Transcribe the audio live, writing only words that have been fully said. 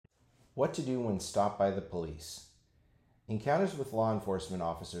What to do when stopped by the police. Encounters with law enforcement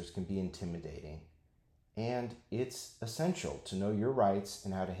officers can be intimidating, and it's essential to know your rights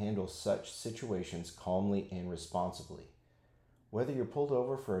and how to handle such situations calmly and responsibly. Whether you're pulled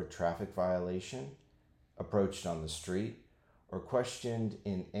over for a traffic violation, approached on the street, or questioned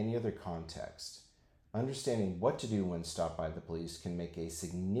in any other context, understanding what to do when stopped by the police can make a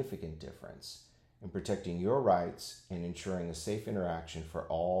significant difference in protecting your rights and ensuring a safe interaction for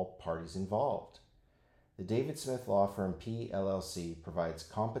all parties involved. The David Smith Law Firm PLLC provides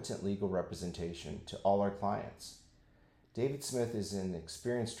competent legal representation to all our clients. David Smith is an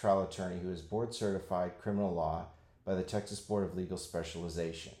experienced trial attorney who is board certified criminal law by the Texas Board of Legal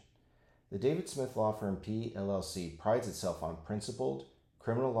Specialization. The David Smith Law Firm PLLC prides itself on principled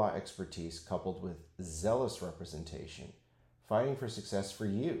criminal law expertise coupled with zealous representation, fighting for success for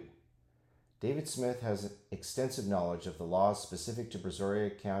you. David Smith has extensive knowledge of the laws specific to Brazoria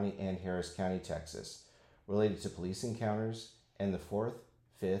County and Harris County, Texas, related to police encounters and the 4th,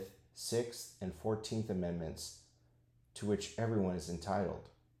 5th, 6th, and 14th Amendments, to which everyone is entitled.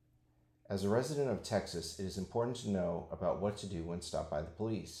 As a resident of Texas, it is important to know about what to do when stopped by the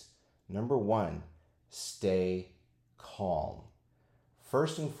police. Number 1, stay calm.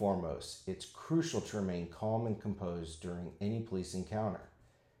 First and foremost, it's crucial to remain calm and composed during any police encounter.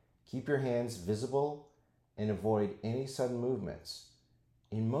 Keep your hands visible and avoid any sudden movements.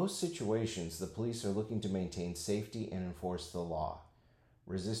 In most situations, the police are looking to maintain safety and enforce the law.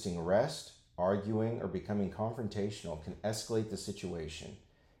 Resisting arrest, arguing, or becoming confrontational can escalate the situation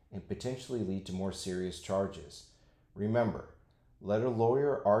and potentially lead to more serious charges. Remember, let a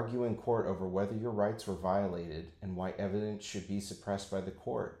lawyer argue in court over whether your rights were violated and why evidence should be suppressed by the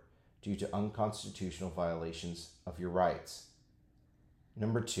court due to unconstitutional violations of your rights.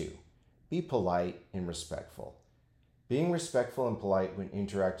 Number 2, be polite and respectful. Being respectful and polite when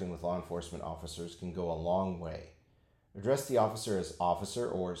interacting with law enforcement officers can go a long way. Address the officer as officer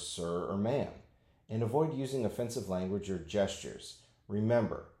or sir or ma'am, and avoid using offensive language or gestures.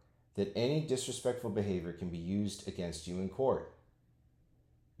 Remember that any disrespectful behavior can be used against you in court.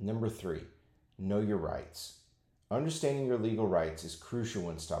 Number 3, know your rights. Understanding your legal rights is crucial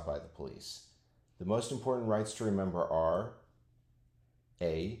when stopped by the police. The most important rights to remember are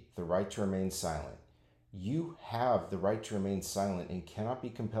A, the right to remain silent. You have the right to remain silent and cannot be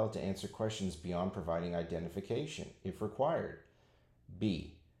compelled to answer questions beyond providing identification, if required.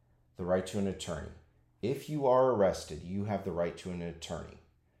 B, the right to an attorney. If you are arrested, you have the right to an attorney.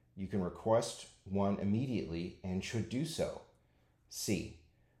 You can request one immediately and should do so. C,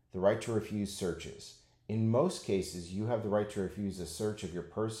 the right to refuse searches. In most cases, you have the right to refuse a search of your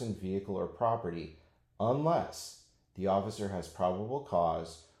person, vehicle, or property unless the officer has probable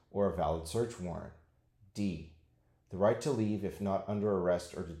cause or a valid search warrant. D, the right to leave if not under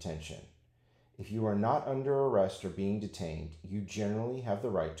arrest or detention. If you are not under arrest or being detained, you generally have the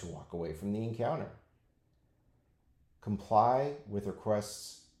right to walk away from the encounter. Comply with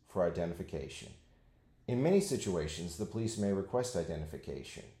requests for identification. In many situations, the police may request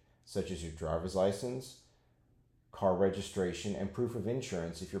identification, such as your driver's license, car registration, and proof of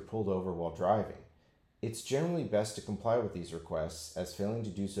insurance if you're pulled over while driving. It's generally best to comply with these requests, as failing to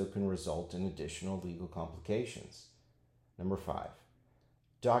do so can result in additional legal complications. Number 5,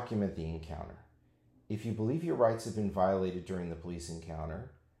 document the encounter. If you believe your rights have been violated during the police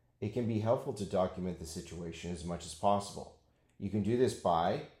encounter, it can be helpful to document the situation as much as possible. You can do this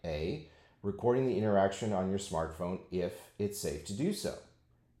by A, recording the interaction on your smartphone if it's safe to do so.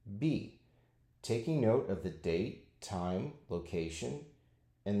 B, taking note of the date, time, location,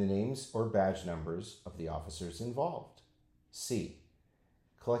 and the names or badge numbers of the officers involved. C,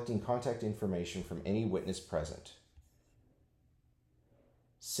 collecting contact information from any witness present.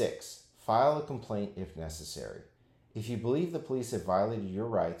 6, file a complaint if necessary. If you believe the police have violated your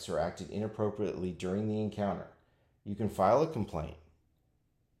rights or acted inappropriately during the encounter, you can file a complaint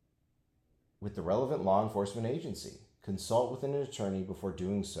with the relevant law enforcement agency. Consult with an attorney before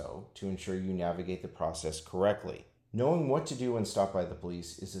doing so to ensure you navigate the process correctly. Knowing what to do when stopped by the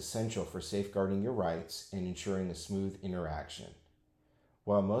police is essential for safeguarding your rights and ensuring a smooth interaction.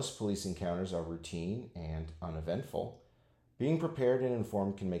 While most police encounters are routine and uneventful, being prepared and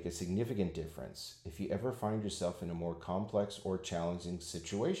informed can make a significant difference if you ever find yourself in a more complex or challenging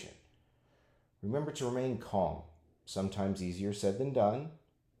situation. Remember to remain calm. Sometimes easier said than done,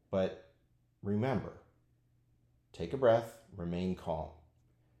 but remember, take a breath, remain calm.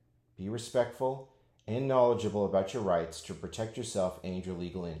 Be respectful and knowledgeable about your rights to protect yourself and your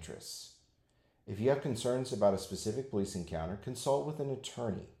legal interests. If you have concerns about a specific police encounter, consult with an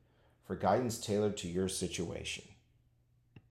attorney for guidance tailored to your situation.